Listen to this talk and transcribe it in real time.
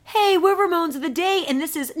Ramones of the Day, and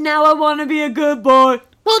this is Now I Wanna Be a Good Boy.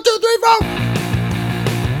 1, 2, 3, 4!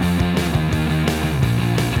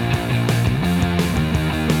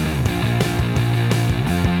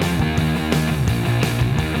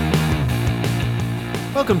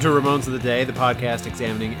 Welcome to Ramones of the Day, the podcast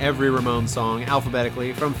examining every Ramones song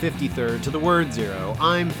alphabetically from 53rd to the word 0.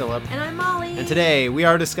 I'm Philip. And I'm Molly. And today we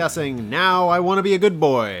are discussing Now I Want to Be a Good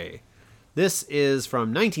Boy. This is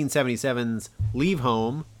from 1977's Leave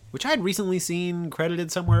Home, which I had recently seen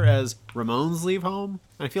credited somewhere as Ramones Leave Home.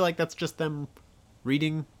 And I feel like that's just them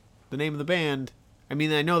reading the name of the band. I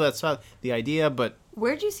mean, I know that's not the idea, but...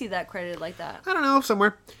 Where'd you see that credited like that? I don't know,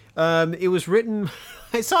 somewhere. It was written...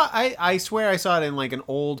 I swear I saw it in like an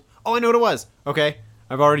old... Oh, I know what it was. Okay.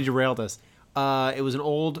 I've already derailed this. It was an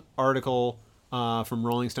old article from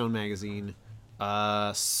Rolling Stone magazine,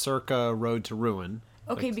 circa Road to Ruin.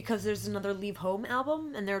 Okay, like, because there's another Leave Home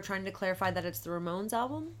album, and they're trying to clarify that it's the Ramones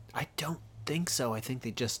album? I don't think so. I think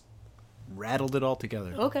they just rattled it all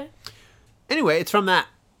together. Okay. Anyway, it's from that.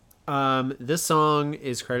 This song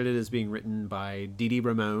is credited as being written by Dee Dee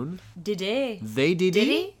Ramone. Diddy. They Dee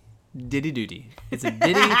Dee? Diddy Doody. It's a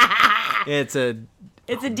ditty. It's a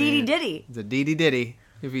Dee Ditty. It's a Dee Dee Ditty.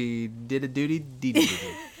 If he did a duty, Dee Dee Ditty.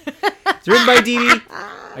 It's written by Dee Dee.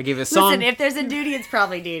 I gave a song. Listen, if there's a duty, it's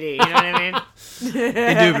probably Dee Dee. You know what I mean?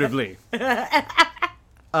 Indubitably.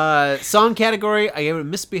 Song category, I gave it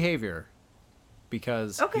Misbehavior.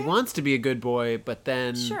 Because he wants to be a good boy, but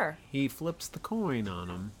then he flips the coin on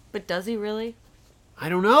him. But does he really? I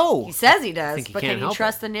don't know. He says he does, but can you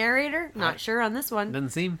trust it. The narrator? Not sure on this one.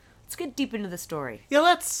 Doesn't seem. Let's get deep into the story. Yeah,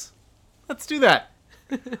 let's do that.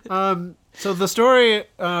 So the story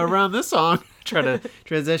around this song, try to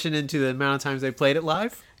transition into the amount of times they played it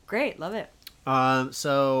live. Great, love it.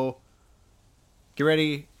 So get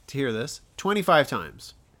ready to hear this. 25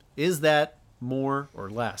 times. Is that more or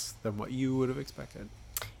less than what you would have expected?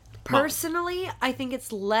 Personally, I think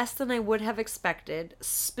it's less than I would have expected,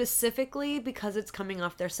 specifically because it's coming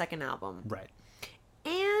off their second album. Right.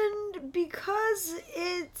 And because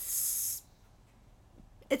it's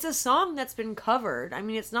a song that's been covered. I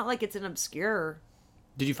mean, it's not like it's an obscure...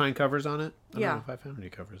 Did you find covers on it? I don't know if I found any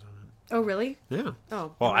covers on it. Oh, really? Yeah.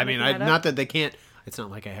 Oh. Well, I mean, not that they can't... It's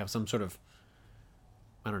not like I have some sort of...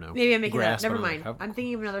 I don't know. Maybe I'm making that. Never mind. I'm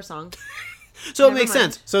thinking of another song. So it makes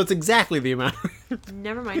sense. So it's exactly the amount.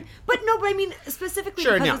 Never mind. But I mean, specifically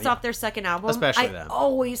because it's off their second album. Especially I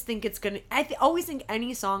always think it's going to... I always think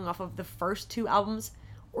any song off of the first two albums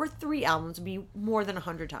or three albums would be more than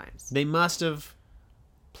 100 times. They must have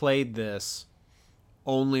played this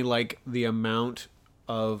only like the amount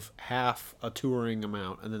of half a touring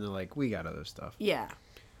amount. And then they're like, we got other stuff. Yeah.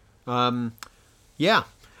 Yeah.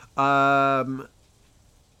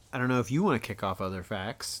 I don't know if you want to kick off other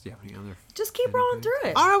facts. Do you have any other? Just keep rolling through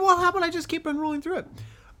it. All right. Well, how about I just keep on rolling through it?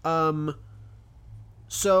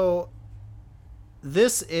 So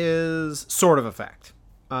this is sort of a fact.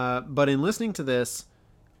 But in listening to this,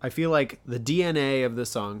 I feel like the DNA of the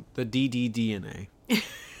song, the DDDNA.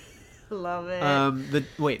 Love it. The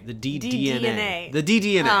DDNA. The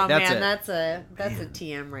DDNA. Oh that's man, it. that's a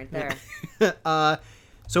TM right there.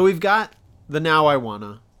 So we've got the Now I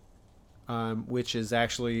Wanna. Which is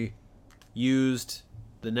actually used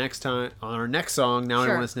the next time on our next song. Now I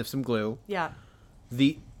Want to Sniff Some Glue. Yeah.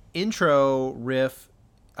 The intro riff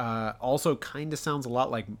also kind of sounds a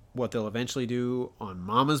lot like what they'll eventually do on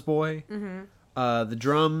Mama's Boy. Mm-hmm. The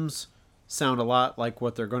drums sound a lot like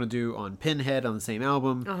what they're going to do on Pinhead on the same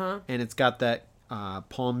album. Uh-huh. And it's got that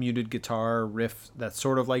palm muted guitar riff that's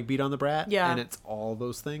sort of like Beat on the Brat. Yeah. And it's all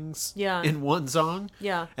those things in one song.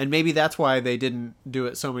 Yeah. And maybe that's why they didn't do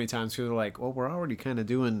it so many times, because they're like, well, we're already kind of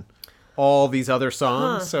doing all these other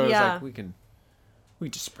songs. So it's like, we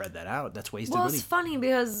just spread that out. That's wasted money. Well, it's funny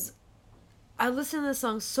because I listened to this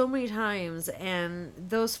song so many times, and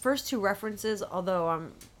those first two references, although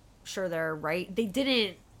I'm sure they're right, they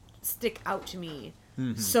didn't stick out to me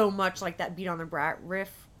so much like that Beat on the Brat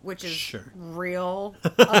riff, which is real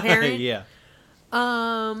apparent. Yeah.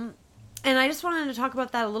 And I just wanted to talk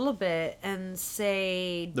about that a little bit and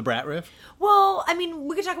say the Brat riff. Well, I mean,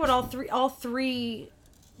 we could talk about all three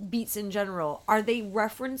beats in general. Are they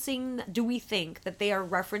referencing? Do we think that they are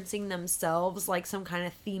referencing themselves like some kind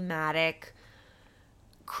of thematic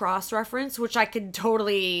cross reference? Which I could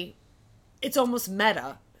totally. It's almost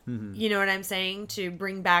meta. Mm-hmm. You know what I'm saying? To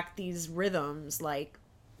bring back these rhythms, like.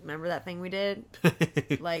 Remember that thing we did?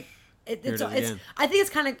 Like, it's I think it's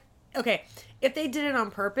kind of, okay, if they did it on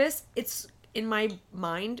purpose, it's, in my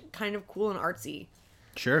mind, kind of cool and artsy.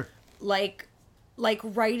 Sure. Like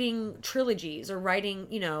writing trilogies or writing,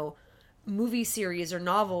 movie series or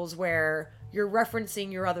novels where you're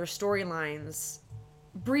referencing your other storylines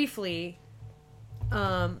briefly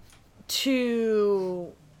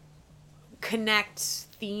to connect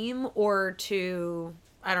theme or to,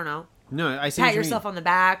 I don't know, No, I see pat what you yourself mean. on the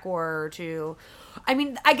back or to, I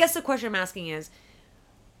mean, I guess the question I'm asking is,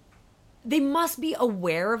 they must be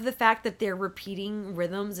aware of the fact that they're repeating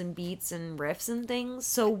rhythms and beats and riffs and things.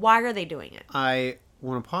 So why are they doing it? I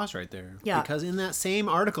want to pause right there. Yeah. Because in that same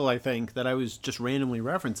article, I think, that I was just randomly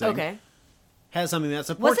referencing, Okay. has something that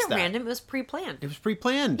supports Was it that. random? It was pre-planned. It was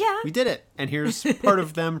pre-planned. Yeah. We did it. And here's part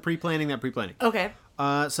of them pre-planning that pre-planning. Okay.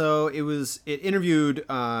 So it interviewed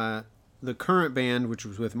the current band, which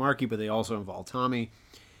was with Marky, but they also involved Tommy.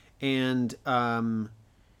 And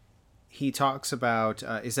he talks about,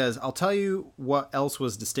 he says, I'll tell you what else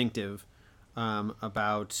was distinctive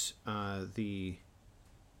about the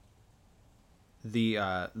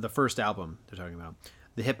first album they're talking about.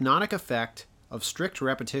 The hypnotic effect of strict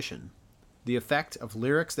repetition, the effect of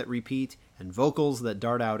lyrics that repeat and vocals that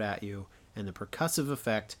dart out at you, and the percussive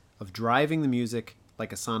effect of driving the music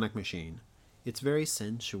like a sonic machine. It's very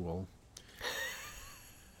sensual.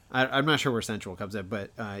 I'm not sure where sensual comes in,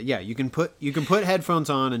 but yeah, you can put headphones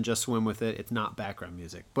on and just swim with it. It's not background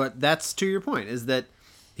music. But that's to your point, is that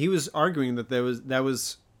he was arguing that that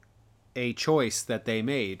was a choice that they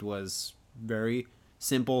made, was very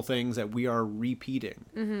simple things that we are repeating.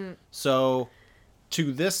 Mm-hmm. So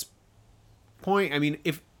to this point, I mean,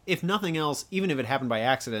 if nothing else, even if it happened by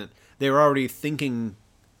accident, they were already thinking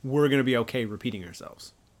we're going to be okay repeating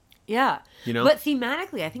ourselves. Yeah. You know? But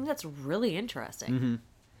thematically, I think that's really interesting. Mm-hmm.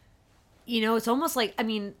 You know, it's almost like, I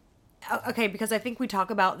mean, okay, because I think we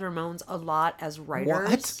talk about the Ramones a lot as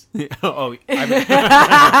writers. What? Oh, sorry,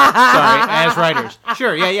 as writers.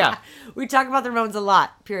 Sure, yeah. We talk about the Ramones a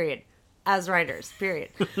lot, period. As writers,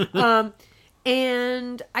 period.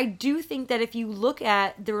 And I do think that if you look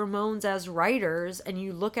at the Ramones as writers and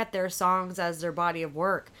you look at their songs as their body of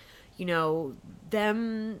work, you know,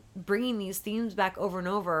 them bringing these themes back over and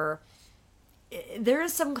over, there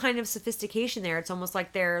is some kind of sophistication there. It's almost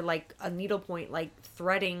like they're like a needlepoint, like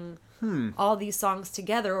threading all these songs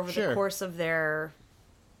together over the course of their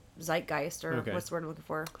zeitgeist, or what's the word I'm looking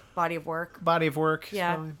for? Body of work. Body of work.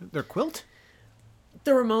 Yeah. So, their quilt?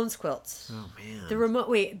 The Ramones quilts. Oh, man.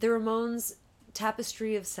 The Ramones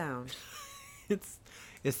tapestry of sound. It's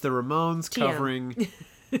the Ramones TM. covering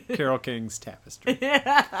Carole King's Tapestry.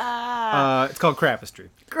 It's called Crapestry.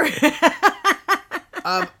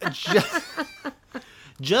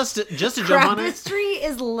 Just to jump on it. Crapestry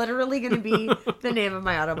is literally going to be the name of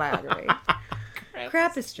my autobiography.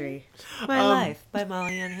 Crapestry. My Life by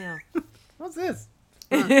Molly Ann Hale. What's this?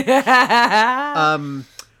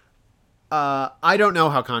 I don't know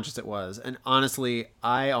how conscious it was, and honestly,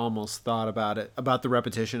 I almost thought about it, about the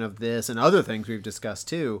repetition of this and other things we've discussed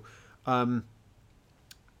too,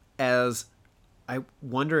 as I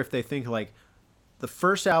wonder if they think like the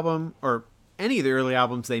first album or any of the early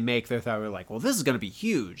albums they make, they thought, were like, well, this is going to be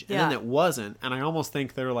huge, and then it wasn't, and I almost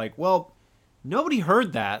think they're like, well, nobody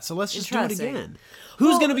heard that, so let's just do it again.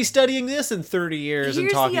 Who's going to be studying this in 30 years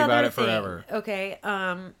and talking about it forever? Okay,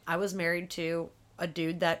 I was married to a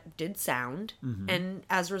dude that did sound, and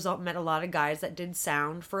as a result met a lot of guys that did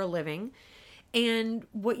sound for a living. And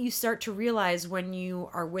what you start to realize when you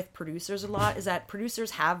are with producers a lot is that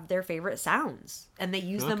producers have their favorite sounds and they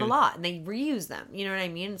use them a lot and they reuse them. You know what I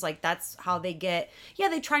mean? It's like that's how they get,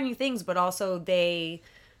 they try new things, but also they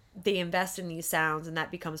invest in these sounds and that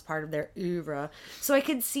becomes part of their oeuvre. So I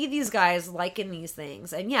could see these guys liking these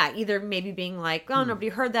things. And either maybe being like, oh, nobody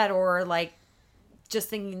heard that, or like just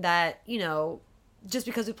thinking that, you know, just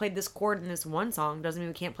because we played this chord in this one song doesn't mean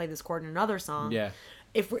we can't play this chord in another song. Yeah.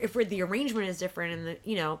 If the arrangement is different and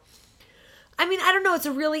I mean, I don't know. It's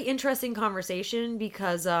a really interesting conversation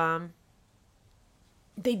because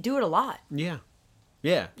they do it a lot. Yeah.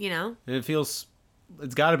 Yeah. You know? And it's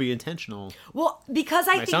got to be intentional. Well, because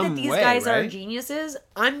I think that these guys are geniuses,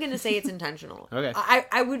 I'm going to say it's intentional. Okay.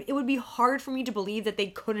 It would be hard for me to believe that they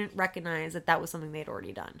couldn't recognize that was something they'd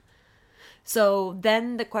already done. So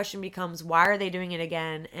then the question becomes, why are they doing it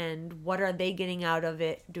again? And what are they getting out of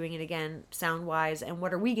it, doing it again, sound-wise? And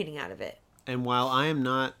what are we getting out of it? And while I am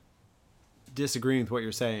not disagreeing with what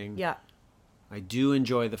you're saying, I do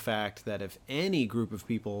enjoy the fact that if any group of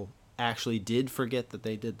people actually did forget that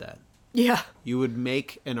they did that, you would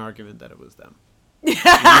make an argument that it was them. You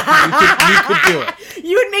could do it.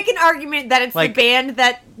 You would make an argument that it's the band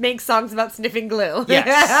that makes songs about sniffing glue.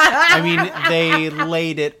 Yes. I mean, they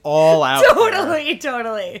laid it all out.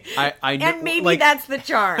 Totally. I know, and maybe that's the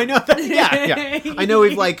charm. I know that. Yeah. I know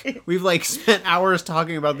we've spent hours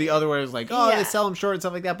talking about the other ways, like, they sell them short and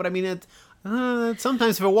stuff like that. But I mean,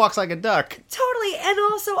 Sometimes if it walks like a duck. Totally. And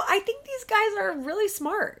also, I think these guys are really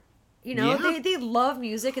smart. You know, Yeah. they love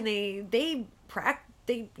music and they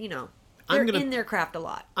practice, you know, they're in their craft a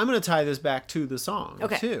lot. I'm going to tie this back to the song,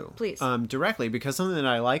 Okay, too. please. Directly, because something that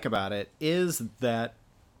I like about it is that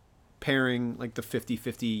pairing, like, the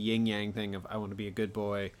 50-50 yin-yang thing of I want to be a good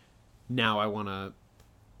boy, now I want to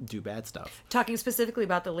do bad stuff. Talking specifically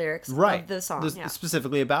about the lyrics Right. of the song. Yeah.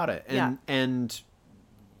 Specifically about it. And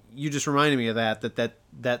you just reminded me of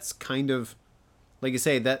that's kind of, like you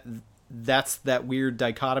say, that's that weird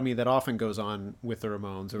dichotomy that often goes on with the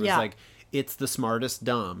Ramones. It was like, it's the smartest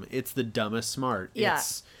dumb. It's the dumbest smart. Yeah.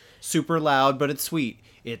 It's super loud, but it's sweet.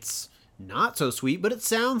 It's not so sweet, but it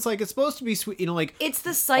sounds like it's supposed to be sweet. You know, like It's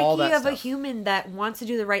the all psyche that of a stuff. human that wants to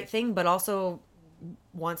do the right thing, but also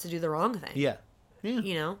wants to do the wrong thing. Yeah.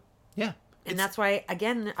 You know? Yeah. And that's why,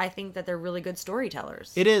 again, I think that they're really good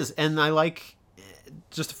storytellers. It is, and I like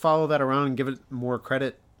just to follow that around and give it more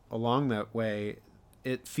credit along that way.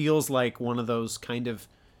 It feels like one of those kind of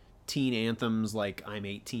teen anthems, like I'm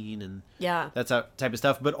 18 and that's that type of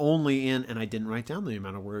stuff, but only in, and I didn't write down the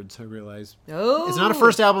amount of words, I realize. Oh, It's not a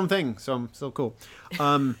first album thing, so I'm still cool.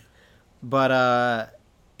 But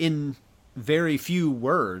in very few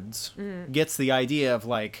words, gets the idea of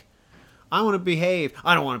like, I want to behave,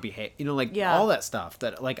 I don't want to behave, you know, like all that stuff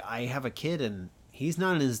that, like, I have a kid and he's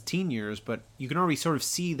not in his teen years, but you can already sort of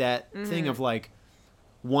see that thing of like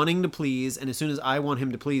wanting to please, and as soon as I want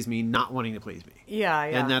him to please me, not wanting to please me. Yeah.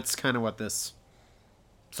 And that's kind of what this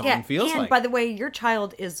song feels and like. by the way, your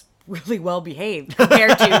child is really well behaved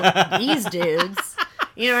compared to these dudes.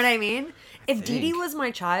 You know what I mean? If Dee Dee was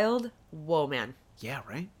my child, whoa, man. Yeah,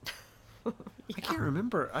 right? I can't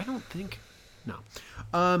remember. I don't think. No.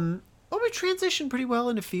 Well, we transitioned pretty well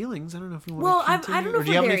into feelings. I don't know if you want Well, to continue. I don't know or if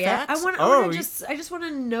do you we're have there any yet. facts? I just want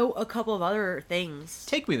to know a couple of other things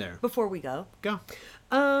Take me there. before we go. Go.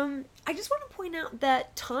 I just want to point out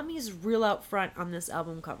that Tommy's real out front on this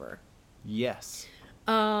album cover. Yes.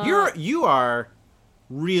 You are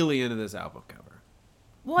really into this album cover.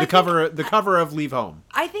 Well, The cover of Leave Home.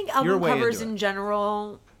 I think You're album way covers into it. in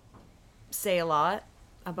general say a lot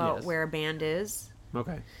about Yes. where a band is.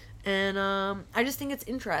 Okay. And I just think it's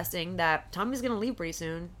interesting that Tommy's going to leave pretty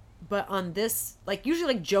soon. But on this, like,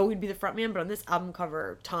 usually, like, Joe would be the front man, but on this album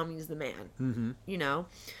cover, Tommy's the man. Mm-hmm. You know?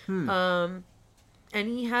 And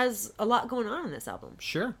he has a lot going on this album.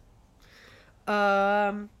 Sure.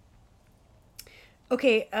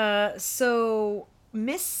 Okay, so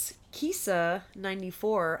Miss Kisa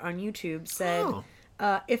 94 on YouTube said,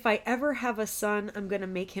 if I ever have a son, I'm going to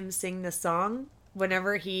make him sing the song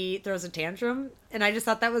whenever he throws a tantrum. And I just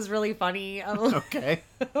thought that was really funny. Okay.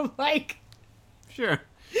 Like, Sure.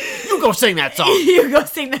 You go sing that song. you go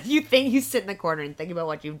sing that. You sit in the corner and think about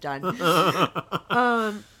what you've done.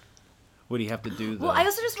 What do you have to do? Well, I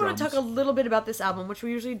also just want to talk a little bit about this album, which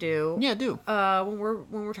we usually do. Yeah, do. When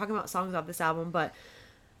we're talking about songs off this album, but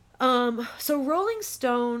so Rolling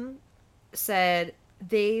Stone said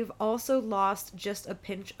they've also lost just a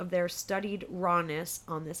pinch of their studied rawness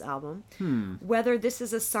on this album. Whether this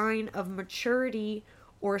is a sign of maturity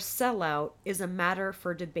or sellout is a matter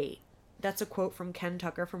for debate. That's a quote from Ken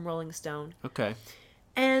Tucker from Rolling Stone. Okay.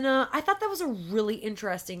 And I thought that was a really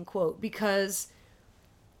interesting quote because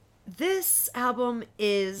this album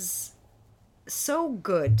is so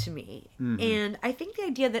good to me. And I think the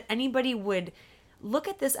idea that anybody would look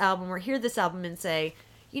at this album or hear this album and say,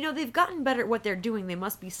 you know, they've gotten better at what they're doing, they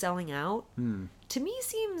must be selling out, to me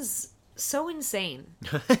seems so insane.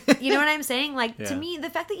 You know what I'm saying? Like, to me, the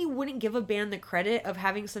fact that you wouldn't give a band the credit of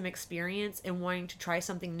having some experience and wanting to try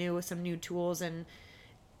something new with some new tools and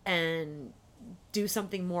do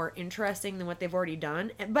something more interesting than what they've already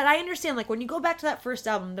done. But I understand, like, when you go back to that first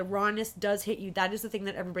album, the rawness does hit you. That is the thing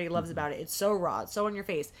that everybody loves about it. It's so raw. It's so in your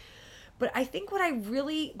face. But I think what I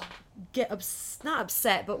really get, not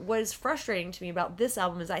upset, but what is frustrating to me about this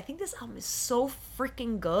album is I think this album is so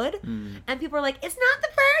freaking good. And people are like, it's not the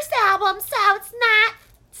first album, so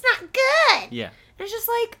it's not good. Yeah. And it's just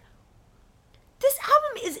like, this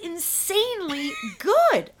album is insanely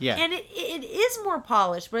good. Yeah. And it is more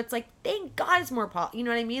polished, but it's like, thank God it's more polished. You know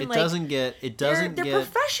what I mean? It like, doesn't get. they're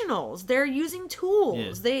professionals. They're using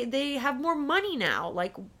tools. Yeah. They have more money now.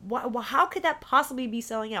 Like, how could that possibly be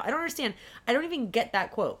selling out? I don't understand. I don't even get that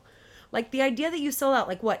quote. Like, the idea that you sell out,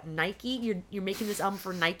 like, what, Nike? You're making this album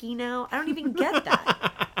for Nike now? I don't even get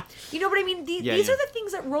that. You know what I mean? These are the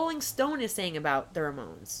things that Rolling Stone is saying about the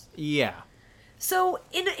Ramones. Yeah. So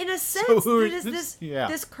in a sense, this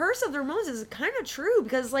Yeah. curse of the Ramones is kind of true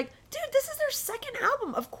because, like, dude, this is their second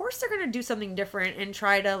album. Of course, they're gonna do something different and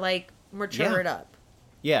try to, like, mature it up.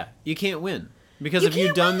 Yeah. You can't win. Because You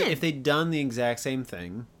if can't win. if they'd done the exact same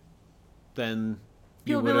thing, then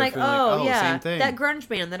you People be would like, have been oh, yeah, same thing. that grunge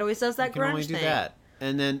band that always does that You can grunge only do thing. that.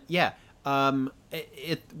 And then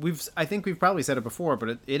I think we've probably said it before,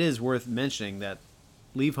 but it is worth mentioning that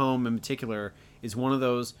Leave Home in particular is one of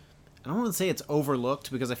those. I don't want to say it's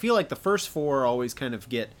overlooked because I feel like the first four always kind of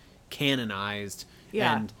get canonized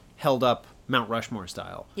Yeah. and held up Mount Rushmore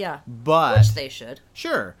style. Yeah. But Which they should.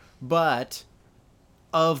 sure, but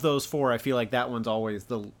of those four, I feel like that one's always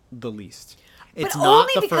the least. It's But not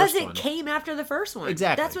only the because first it one. came after the first one.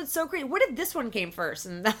 Exactly. That's what's so great. What if this one came first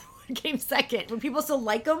and that one came second? Would people still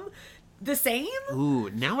like them the same? Ooh,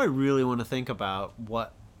 now I really want to think about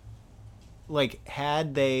what, like,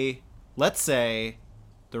 had they, let's say,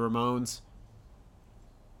 the Ramones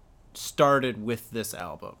started with this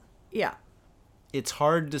album. Yeah. It's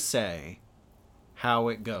hard to say how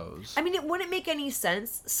it goes. I mean, it wouldn't make any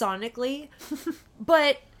sense sonically,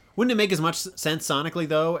 but Wouldn't it make as much sense sonically,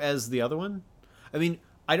 though, as the other one? I mean,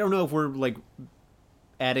 I don't know if we're, like,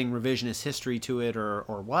 adding revisionist history to it or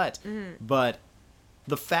what, but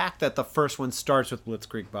the fact that the first one starts with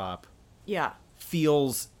Blitzkrieg Bop yeah.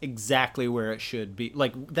 feels exactly where it should be.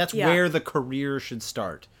 Like, that's Yeah. where the career should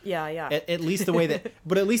start. Yeah, yeah. At least the way that,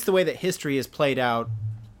 but at least the way that history is played out,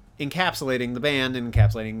 encapsulating the band and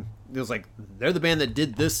encapsulating, it was like, they're the band that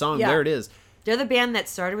did this song, Yeah. there it is. They're the band that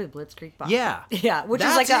started with Blitzkrieg Bop. Yeah. Yeah, which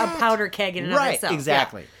is That's like a it. powder keg in and of Right, itself. Yeah.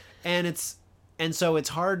 exactly. And so it's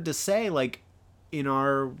hard to say, like, in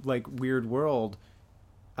our, like, weird world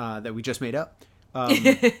that we just made up,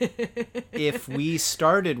 if we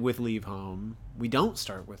started with Leave Home, we don't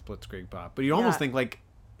start with Blitzkrieg Bop. But you almost Yeah. think, like,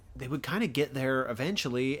 they would kind of get there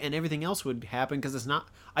eventually, and everything else would happen, because it's not...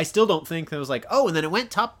 I still don't think that it was like, oh, and then it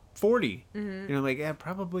went top 40. Mm-hmm. You know, like, yeah,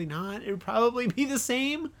 probably not. It would probably be the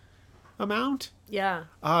same amount. Yeah.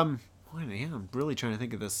 Boy, man, I'm really trying to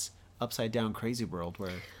think of this upside-down crazy world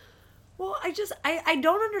where... Well, I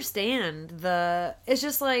don't understand the... It's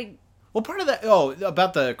just like... Well, part of that... Oh,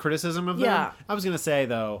 about the criticism of them? Yeah. I was going to say,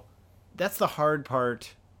 though, that's the hard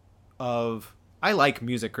part of... I like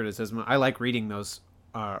music criticism. I like reading those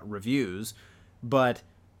reviews. But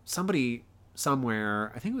somebody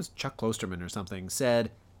somewhere, I think it was Chuck Klosterman or something,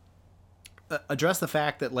 said... address the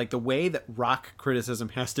fact that, like, the way that rock criticism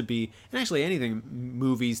has to be, and actually anything,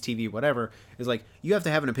 movies, TV, whatever, is like, you have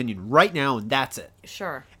to have an opinion right now, and that's it.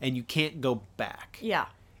 Sure. And you can't go back. Yeah.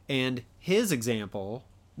 And his example,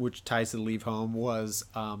 which ties to Leave Home, was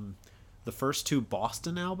the first two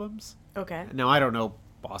Boston albums. Okay. Now, I don't know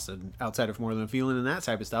Boston outside of More Than a Feeling and that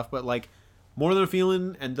type of stuff, but, like, More Than a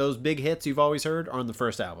Feeling and those big hits you've always heard are on the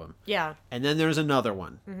first album. Yeah. And then there's another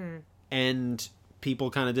one. Mm-hmm. And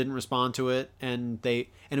people kind of didn't respond to it, and it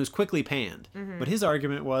was quickly panned. Mm-hmm. But his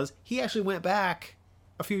argument was he actually went back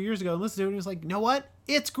a few years ago and listened to it, and he was like, you know what?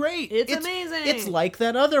 It's great. It's amazing. It's like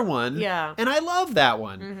that other one. Yeah. And I love that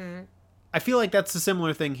one. Mm-hmm. I feel like that's a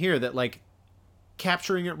similar thing here, that, like,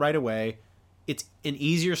 capturing it right away, it's an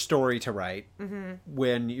easier story to write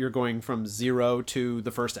when you're going from zero to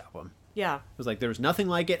the first album. Yeah. It was like, there's nothing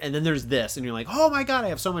like it, and then there's this, and you're like, oh my god, I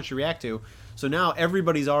have so much to react to. So now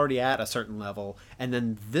everybody's already at a certain level, and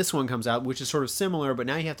then this one comes out, which is sort of similar, but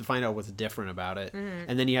now you have to find out what's different about it,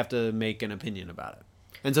 and then you have to make an opinion about it.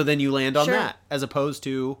 And so then you land on Sure. that, as opposed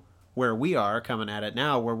to where we are coming at it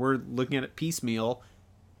now, where we're looking at it piecemeal,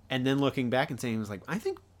 and then looking back and saying, it was like, I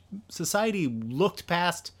think society looked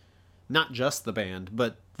past not just the band,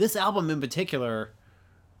 but this album in particular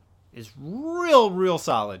is real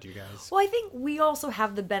solid, you guys. Well, I think we also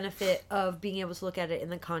have the benefit of being able to look at it in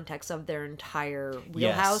the context of their entire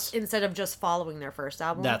wheelhouse instead of just following their first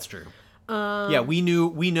album. That's true. Yeah, we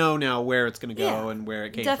know now where it's going to go Yeah, and where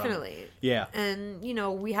it came definitely. from. Yeah. And, you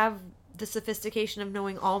know, we have the sophistication of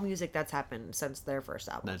knowing all music that's happened since their first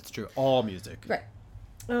album. That's true. All music. Right.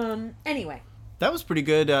 Anyway. That was pretty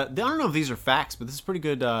good. I don't know if these are facts, but this is pretty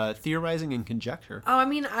good theorizing and conjecture. Oh, I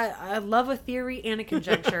mean, I love a theory and a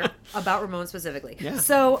conjecture about Ramones specifically. Yeah.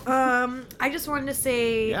 So, I just wanted to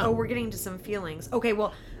say, Yeah. we're getting to some feelings. Okay,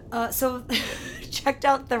 well, so checked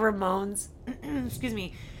out the Ramones. Excuse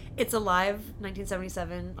me. It's Alive,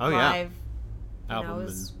 1977. Oh, yeah. Live. You know, Album it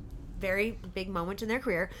was very big moment in their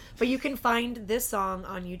career. But you can find this song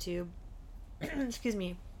on YouTube. Excuse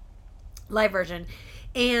me. Live version.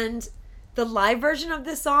 And the live version of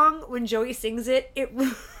this song, when Joey sings it, it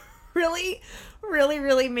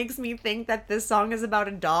really makes me think that this song is about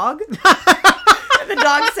a dog. The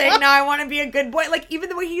dog saying, now I want to be a good boy. Like, even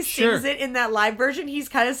the way he sings Sure. it in that live version, he's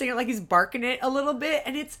kind of singing it like he's barking it a little bit.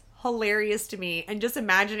 And it's hilarious to me. And just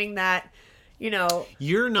imagining that, you know,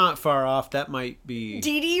 You're not far off. That might be.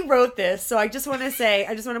 Dee Dee wrote this, so I just want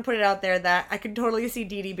to put it out there that I can totally see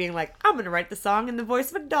Dee Dee being like, I'm going to write the song in the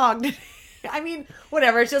voice of a dog. I mean,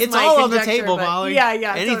 whatever. It's just It's my all on the conjecture, table, but Molly. Yeah,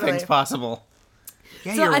 Anything's totally. possible.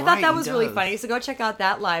 Yeah, So you're I thought right, that he was really does. funny. So go check out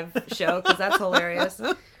that live show because that's hilarious.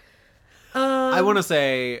 I want to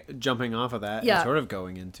say, jumping off of that, Yeah. and sort of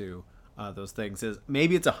going into those things, is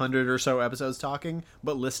maybe it's 100 or so episodes talking,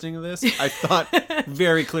 but listening to this, I thought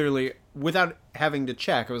very clearly, without having to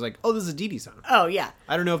check, I was like, oh, this is a Dee Dee song. Oh yeah.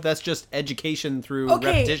 I don't know if that's just education through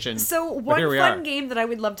Okay, repetition. so but one here we fun are. game that I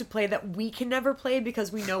would love to play that we can never play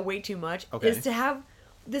because we know way too much Okay. is to have.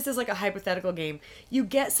 This is like a hypothetical game. You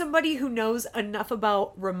get somebody who knows enough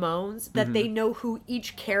about Ramones that they know who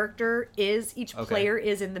each character is, each Okay. player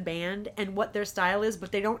is in the band, and what their style is,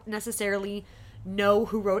 but they don't necessarily know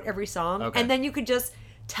who wrote every song. Okay. And then you could just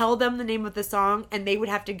tell them the name of the song, and they would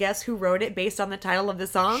have to guess who wrote it based on the title of the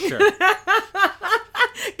song. Sure.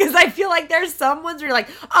 Because I feel like there's some ones where you're like,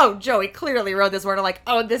 oh, Joey clearly wrote this word. Or like,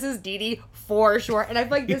 oh, this is Dee Dee for sure. And I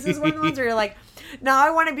feel like this is one of the ones where you're like, now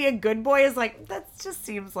I want to be a good boy is like, that just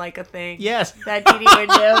seems like a thing. Yes. That Dee Dee would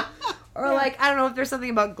do. Or like, I don't know if there's something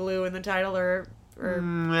about glue in the title or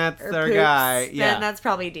That's or their poops, guy. Yeah. then that's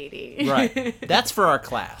probably Dee Dee. Right. That's for our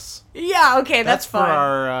class. Yeah, okay, that's for fun.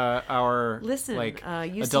 our Listen, like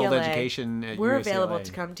UCLA, adult education at we're UCLA. available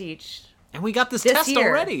to come teach And we got this this test year.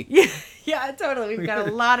 already. Yeah, yeah, totally. We've got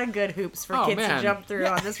a lot of good hoops for Oh, kids man. to jump through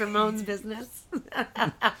on this Ramones business.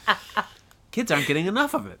 Kids aren't getting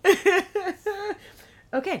enough of it.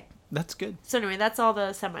 Okay, That's good. so anyway, that's all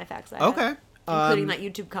the semi-facts I have. Okay. Including that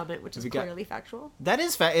YouTube comment, which is you got- clearly factual. That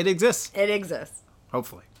is it exists. It exists.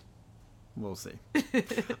 Hopefully. We'll see.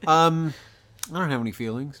 I don't have any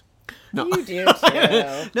feelings. No. You do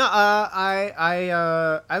too. No,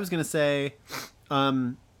 I was gonna say,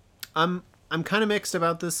 I'm kind of mixed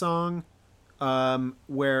about this song,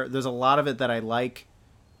 where there's a lot of it that I like.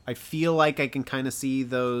 I feel like I can kind of see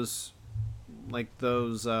those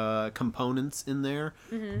components in there,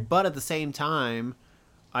 but at the same time,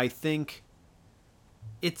 I think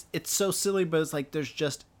it's so silly. But it's like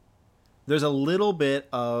there's a little bit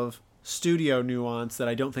of studio nuance that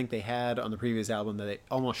I don't think they had on the previous album that they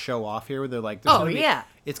almost show off here. Where they're like,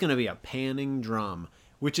 it's gonna be a panning drum,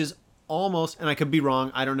 which is almost, and I could be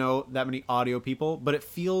wrong, I don't know that many audio people, but it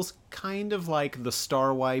feels kind of like the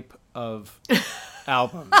Star Wipe of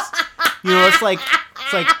albums. You know, it's like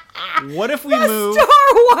what if we move Star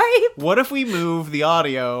Wipe. what if we move the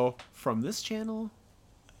audio from this channel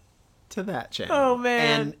to that channel? Oh,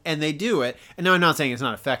 man. And they do it. And now I'm not saying it's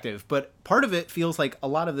not effective, but part of it feels like a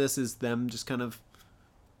lot of this is them just kind of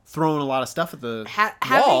throwing a lot of stuff at the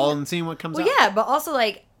wall and seeing what comes out. Well, yeah, but also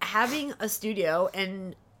like having a studio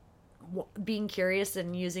and being curious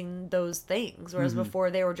and using those things, whereas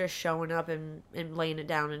before they were just showing up and laying it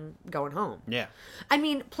down and going home. Yeah. I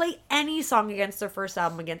mean, play any song against their first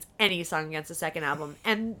album against any song against the second album,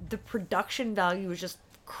 and the production value is just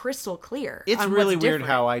crystal clear. It's on really what's weird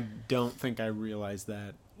different. how I don't think I realized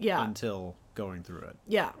that Yeah. until going through it.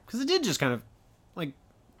 Yeah. Because it did just kind of like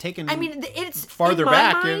taken I mean, it's farther in my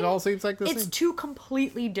back. mind, It all seems like the it's same. two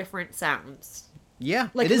completely different sounds. Yeah,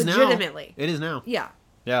 like, it is legitimately. now. It is now. Yeah.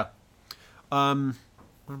 Yeah.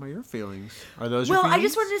 What about your feelings? Are those Well, your feelings? I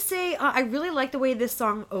just wanted to say I really like the way this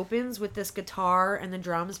song opens with this guitar and the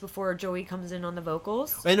drums before Joey comes in on the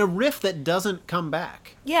vocals. And a riff that doesn't come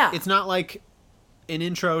back. Yeah. It's not like an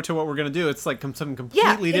intro to what we're going to do. It's like something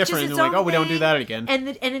Yeah, completely it's just different. And its they're like, own oh, we don't do thing, that again. And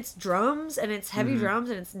it's drums and it's heavy drums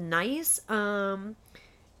and it's nice. And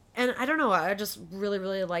I don't know, I just really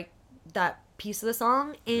really like that piece of the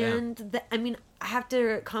song. And I mean, I have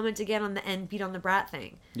to comment again on the end beat on the brat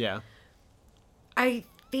thing. Yeah. I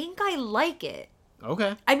think I like it.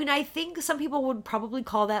 Okay. I mean, I think some people would probably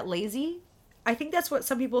call that lazy. I think that's what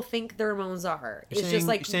some people think the Ramones are. It's just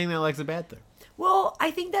like, you're saying that like it's a bad thing. well,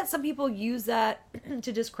 I think that some people use that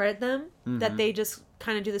to discredit them, that they just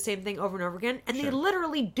kind of do the same thing over and over again. And they Sure.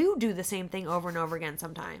 literally do the same thing over and over again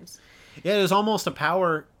sometimes. Yeah, there's almost a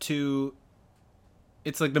power to.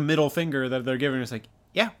 It's like the middle finger that they're giving. It's like,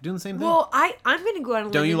 yeah, doing the same thing. Well, I'm going to go out on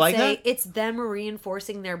a Don't limb you and like say that? it's them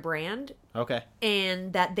reinforcing their brand Okay.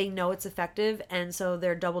 and that they know it's effective, and so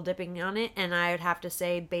they're double dipping on it. And I would have to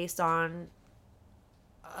say, based on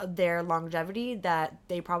their longevity, that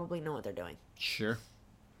they probably know what they're doing. Sure.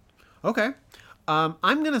 Okay. I'm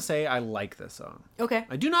going to say I like this song. Okay.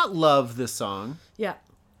 I do not love this song, Yeah.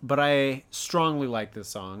 but I strongly like this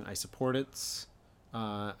song. I support its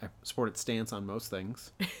stance on most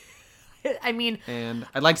things. I mean, And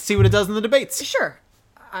I'd like to see what it does in the debates. sure.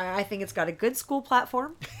 I think it's got a good school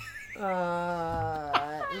platform.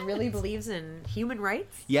 Really believes in human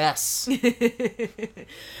rights. Yes.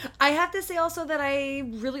 I have to say also that I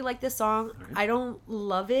really like this song. I don't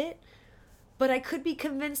love it, but I could be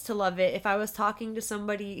convinced to love it if I was talking to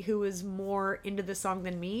somebody who was more into the song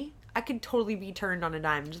than me. I could totally be turned on a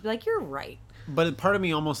dime and just be like, you're right. But part of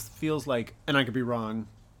me almost feels like, and I could be wrong,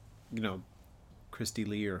 you know, Christy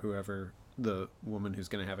Lee or whoever, the woman who's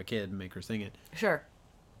going to have a kid and make her sing it. Sure.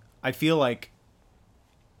 I feel like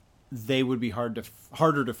they would be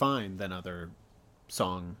harder to find than other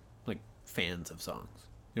song, like, fans of songs.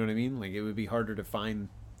 You know what I mean? Like, it would be harder to find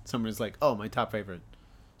someone who's like, oh, my top favorite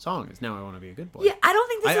song is Now I Want to Be a Good Boy. Yeah, I don't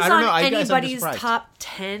think this is I don't on know. I guess I'm anybody's surprised. top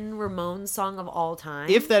 10 Ramones song of all time.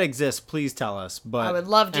 If that exists, please tell us. But I would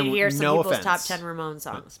love to and hear some no people's offense. top 10 Ramones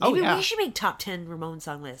songs. Oh, Maybe yeah. we should make top 10 Ramones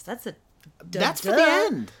song list. That's a That's for the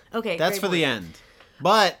end. Okay, That's great for the point. end.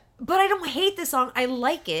 But But I don't hate the song. I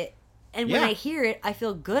like it. And when Yeah. I hear it, I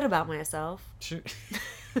feel good about myself. Sure.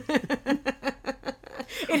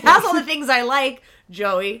 It has all the things I like.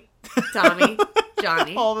 Joey, Tommy,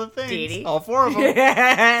 Johnny, all the things, Dee Dee. all four of them.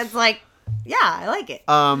 It's like, yeah, I like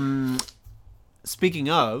it. Speaking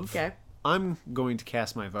of, Okay. I'm going to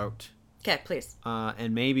cast my vote, Okay, please.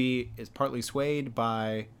 and maybe it's partly swayed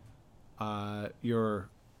by your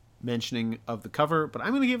mentioning of the cover, but I'm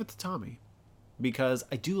going to give it to Tommy because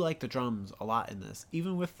I do like the drums a lot in this,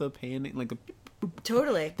 even with the panning, like the.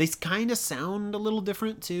 Totally. They kind of sound a little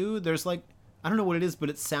different too. There's like, I don't know what it is, but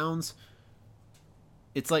it sounds.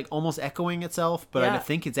 It's like almost echoing itself, but Yeah. I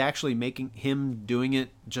think it's actually making him doing it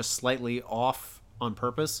just slightly off on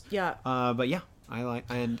purpose. Yeah. But yeah, I like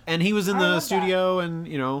and he was in I the love studio and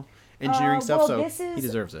engineering stuff, well, so this is- he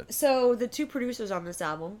deserves it. So the two producers on this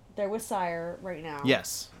album, they're with Sire right now.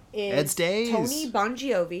 Yes. Is Ed Stays. Tony Bon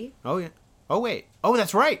Jovi, Oh yeah. Oh wait. Oh,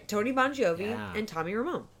 that's right. Tony Bon Jovi, Yeah. and Tommy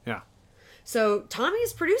Ramone. Yeah. So Tommy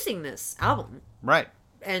is producing this album, Right.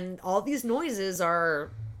 and all these noises are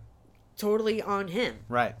totally on him.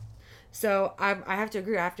 Right. So I have to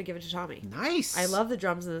agree. I have to give it to Tommy. Nice. I love the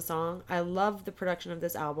drums in the song. I love the production of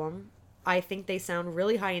this album. I think they sound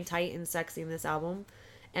really high and tight and sexy in this album.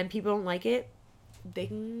 And people don't like it, they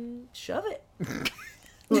can shove it.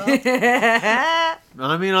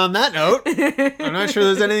 I mean, on that note, I'm not sure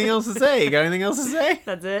there's anything else to say. You got anything else to say?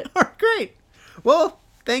 That's it. All right, great. Well,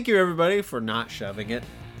 thank you everybody for not shoving it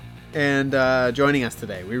and joining us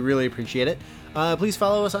today. We really appreciate it. Please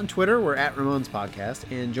follow us on Twitter. We're at Ramones Podcast.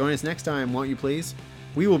 And join us next time, won't you please?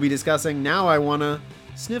 We will be discussing Now I Wanna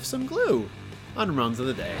Sniff Some Glue on Ramones of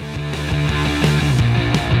the Day.